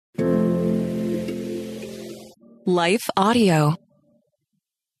Life Audio.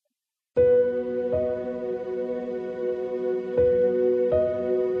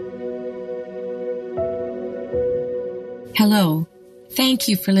 Hello. Thank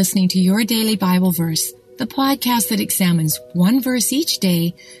you for listening to Your Daily Bible Verse, the podcast that examines one verse each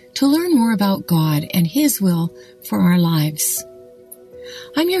day to learn more about God and His will for our lives.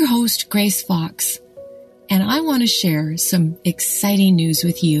 I'm your host, Grace Fox, and I want to share some exciting news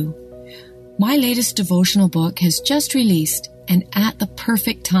with you. My latest devotional book has just released, and at the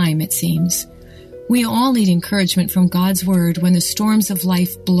perfect time, it seems. We all need encouragement from God's Word when the storms of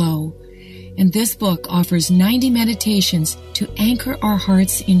life blow, and this book offers 90 meditations to anchor our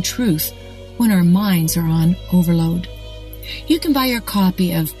hearts in truth when our minds are on overload. You can buy your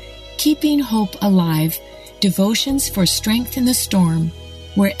copy of Keeping Hope Alive, Devotions for Strength in the Storm,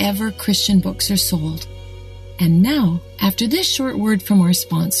 wherever Christian books are sold. And now, after this short word from our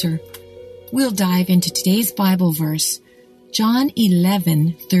sponsor, we'll dive into today's Bible verse, John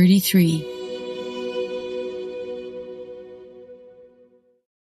 11:33.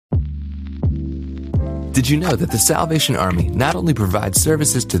 Did you know that the Salvation Army not only provides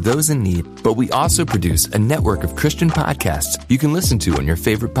services to those in need, but we also produce a network of Christian podcasts you can listen to on your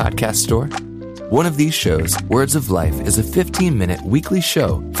favorite podcast store? One of these shows, Words of Life, is a 15-minute weekly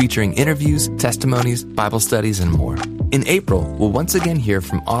show featuring interviews, testimonies, Bible studies, and more. In April, we'll once again hear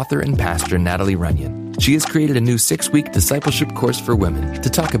from author and pastor Natalie Runyon. She has created a new 6-week discipleship course for women to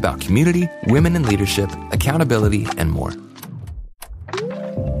talk about community, women in leadership, accountability, and more.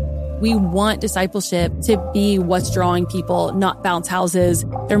 We want discipleship to be what's drawing people, not bounce houses.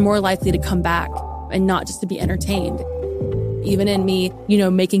 They're more likely to come back and not just to be entertained. Even in me,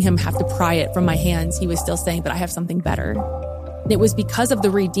 making him have to pry it from my hands, he was still saying, but I have something better. And it was because of the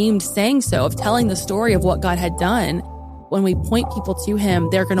redeemed saying so, of telling the story of what God had done. When we point people to him,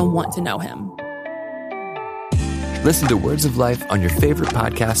 they're going to want to know him. Listen to Words of Life on your favorite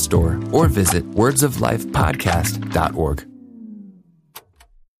podcast store or visit wordsoflifepodcast.org.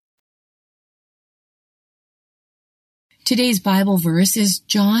 Today's Bible verse is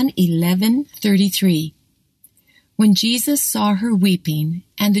John 11:33. When Jesus saw her weeping,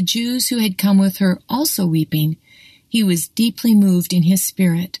 and the Jews who had come with her also weeping, he was deeply moved in his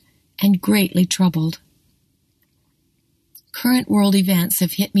spirit and greatly troubled. Current world events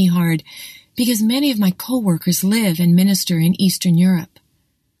have hit me hard because many of my co-workers live and minister in Eastern Europe.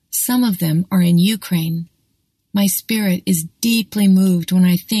 Some of them are in Ukraine. My spirit is deeply moved when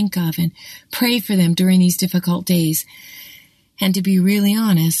I think of and pray for them during these difficult days. And to be really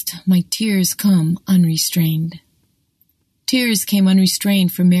honest, my tears come unrestrained. Tears came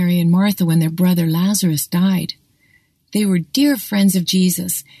unrestrained for Mary and Martha when their brother Lazarus died. They were dear friends of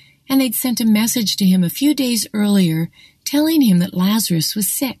Jesus, and they'd sent a message to him a few days earlier telling him that Lazarus was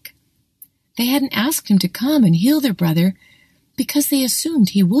sick. They hadn't asked him to come and heal their brother because they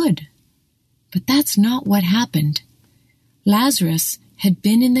assumed he would. But that's not what happened. Lazarus had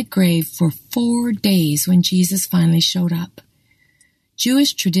been in the grave for 4 days when Jesus finally showed up.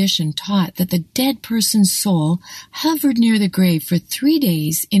 Jewish tradition taught that the dead person's soul hovered near the grave for 3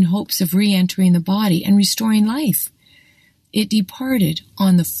 days in hopes of re-entering the body and restoring life. It departed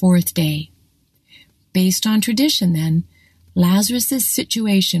on the 4th day. Based on tradition, then, Lazarus'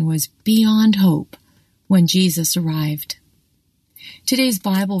 situation was beyond hope when Jesus arrived. Today's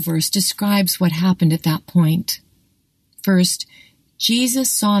Bible verse describes what happened at that point. First, Jesus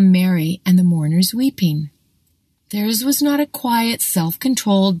saw Mary and the mourners weeping. Theirs was not a quiet,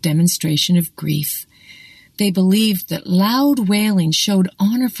 self-controlled demonstration of grief. They believed that loud wailing showed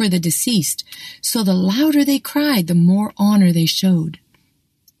honor for the deceased, so the louder they cried, the more honor they showed.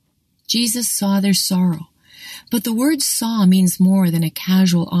 Jesus saw their sorrow, but the word saw means more than a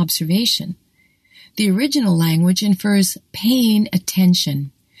casual observation. The original language infers paying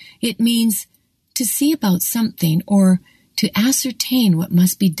attention. It means to see about something or to ascertain what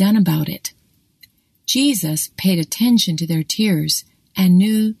must be done about it. Jesus paid attention to their tears and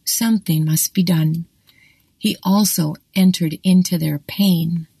knew something must be done. He also entered into their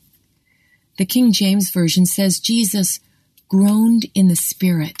pain. The King James Version says Jesus groaned in the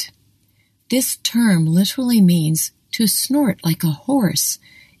spirit. This term literally means to snort like a horse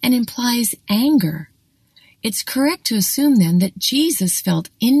and implies anger. It's correct to assume then that Jesus felt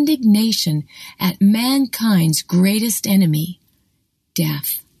indignation at mankind's greatest enemy,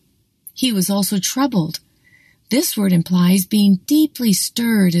 death. He was also troubled. This word implies being deeply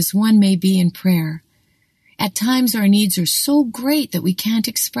stirred as one may be in prayer. At times our needs are so great that we can't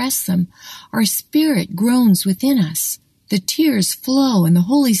express them. Our spirit groans within us. The tears flow and the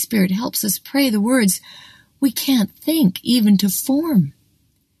Holy Spirit helps us pray the words we can't think even to form.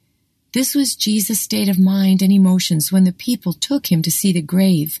 This was Jesus' state of mind and emotions when the people took him to see the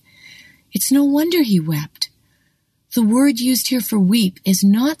grave. It's no wonder he wept. The word used here for weep is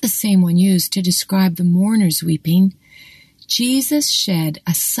not the same one used to describe the mourners weeping. Jesus shed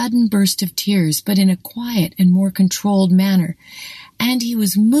a sudden burst of tears, but in a quiet and more controlled manner, and he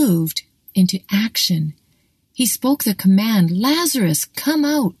was moved into action. He spoke the command, "Lazarus, come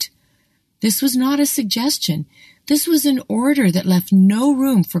out." This was not a suggestion. This was an order that left no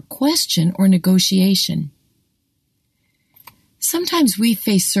room for question or negotiation. Sometimes we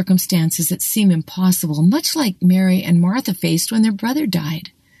face circumstances that seem impossible, much like Mary and Martha faced when their brother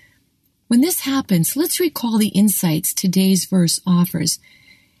died. When this happens, let's recall the insights today's verse offers,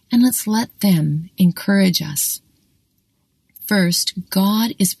 and let's let them encourage us. First,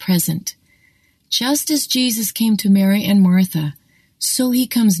 God is present. Just as Jesus came to Mary and Martha, so he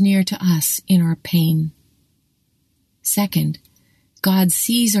comes near to us in our pain. Second, God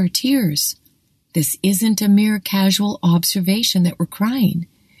sees our tears. This isn't a mere casual observation that we're crying.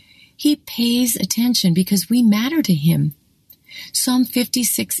 He pays attention because we matter to him. Psalm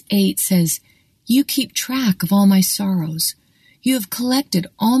 56:8 says, "You keep track of all my sorrows. You have collected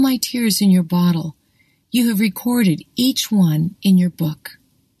all my tears in your bottle. You have recorded each one in your book."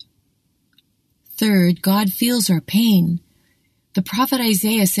 Third, God feels our pain. The prophet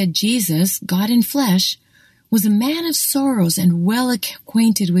Isaiah said Jesus, God in flesh, was a man of sorrows and well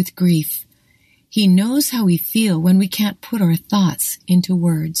acquainted with grief. He knows how we feel when we can't put our thoughts into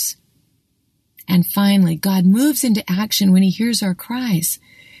words. And finally, God moves into action when he hears our cries.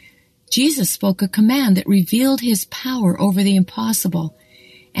 Jesus spoke a command that revealed his power over the impossible,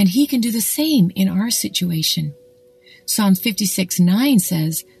 and he can do the same in our situation. Psalm 56:9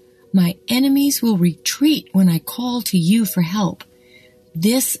 says, "My enemies will retreat when I call to you for help.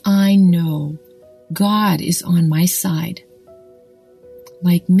 This I know, God is on my side."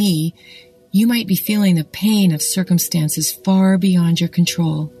 Like me, you might be feeling the pain of circumstances far beyond your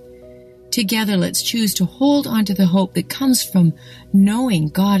control. Together, let's choose to hold on to the hope that comes from knowing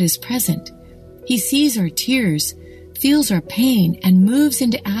God is present. He sees our tears, feels our pain, and moves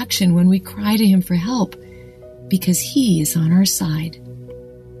into action when we cry to him for help, because he is on our side.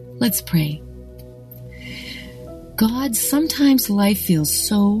 Let's pray. God, sometimes life feels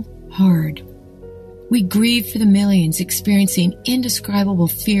so hard. We grieve for the millions experiencing indescribable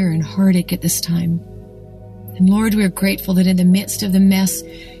fear and heartache at this time. And Lord, we're grateful that in the midst of the mess,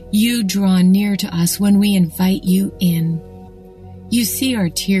 you draw near to us when we invite you in. You see our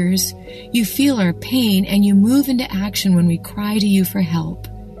tears, you feel our pain, and you move into action when we cry to you for help.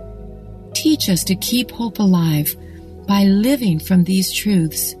 Teach us to keep hope alive by living from these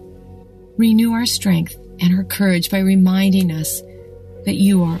truths. Renew our strength and our courage by reminding us that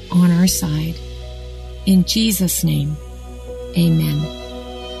you are on our side. In Jesus' name, amen.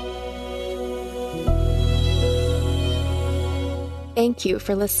 Thank you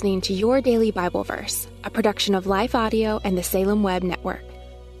for listening to Your Daily Bible Verse, a production of Life Audio and the Salem Web Network.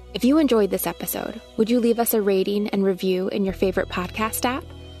 If you enjoyed this episode, would you leave us a rating and review in your favorite podcast app?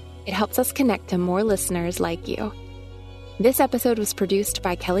 It helps us connect to more listeners like you. This episode was produced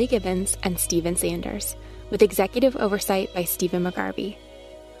by Kelly Gibbons and Stephen Sanders, with executive oversight by Stephen McGarvey.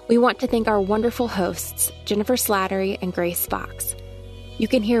 We want to thank our wonderful hosts, Jennifer Slattery and Grace Fox. You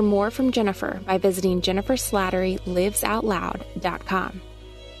can hear more from Jennifer by visiting jenniferslatterylivesoutloud.com.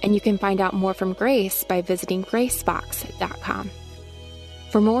 And you can find out more from Grace by visiting gracefox.com.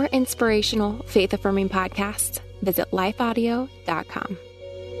 For more inspirational, faith-affirming podcasts, visit lifeaudio.com.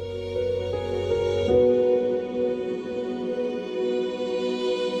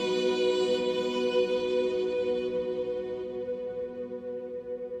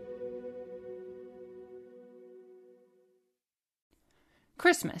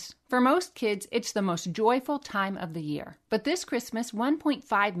 Christmas. For most kids, it's the most joyful time of the year. But this Christmas,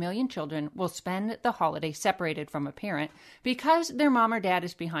 1.5 million children will spend the holiday separated from a parent because their mom or dad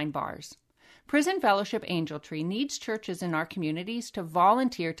is behind bars. Prison Fellowship Angel Tree needs churches in our communities to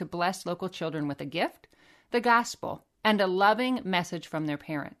volunteer to bless local children with a gift, the gospel, and a loving message from their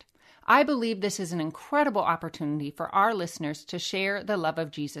parent. I believe this is an incredible opportunity for our listeners to share the love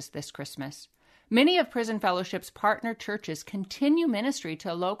of Jesus this Christmas. Many of Prison Fellowship's partner churches continue ministry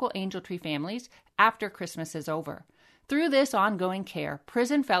to local Angel Tree families after Christmas is over. Through this ongoing care,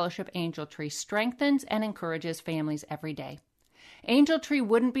 Prison Fellowship Angel Tree strengthens and encourages families every day. Angel Tree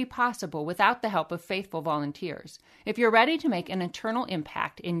wouldn't be possible without the help of faithful volunteers. If you're ready to make an eternal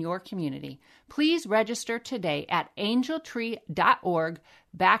impact in your community, please register today at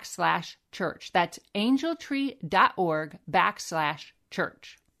angeltree.org/church. That's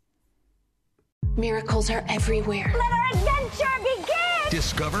angeltree.org/church. Miracles are everywhere. Let our adventure begin!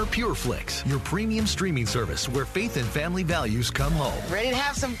 Discover PureFlix, your premium streaming service where faith and family values come home. Ready to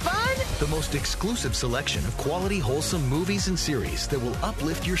have some fun? The most exclusive selection of quality, wholesome movies and series that will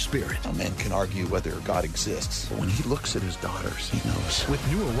uplift your spirit. A man can argue whether God exists, but when he looks at his daughters, he knows.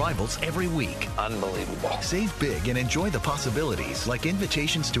 With new arrivals every week. Unbelievable. Save big and enjoy the possibilities, like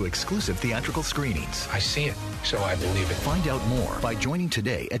invitations to exclusive theatrical screenings. I see it, so I believe it. Find out more by joining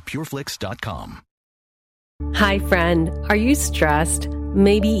today at pureflix.com. Hi, friend. Are you stressed?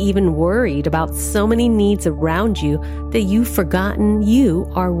 Maybe even worried about so many needs around you that you've forgotten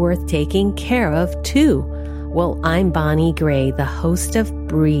you are worth taking care of too? Well, I'm Bonnie Gray, the host of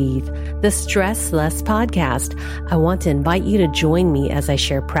Breathe, the Stress Less podcast. I want to invite you to join me as I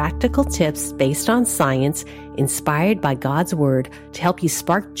share practical tips based on science, inspired by God's Word, to help you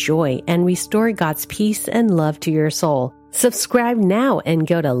spark joy and restore God's peace and love to your soul. Subscribe now and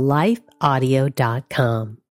go to lifeaudio.com.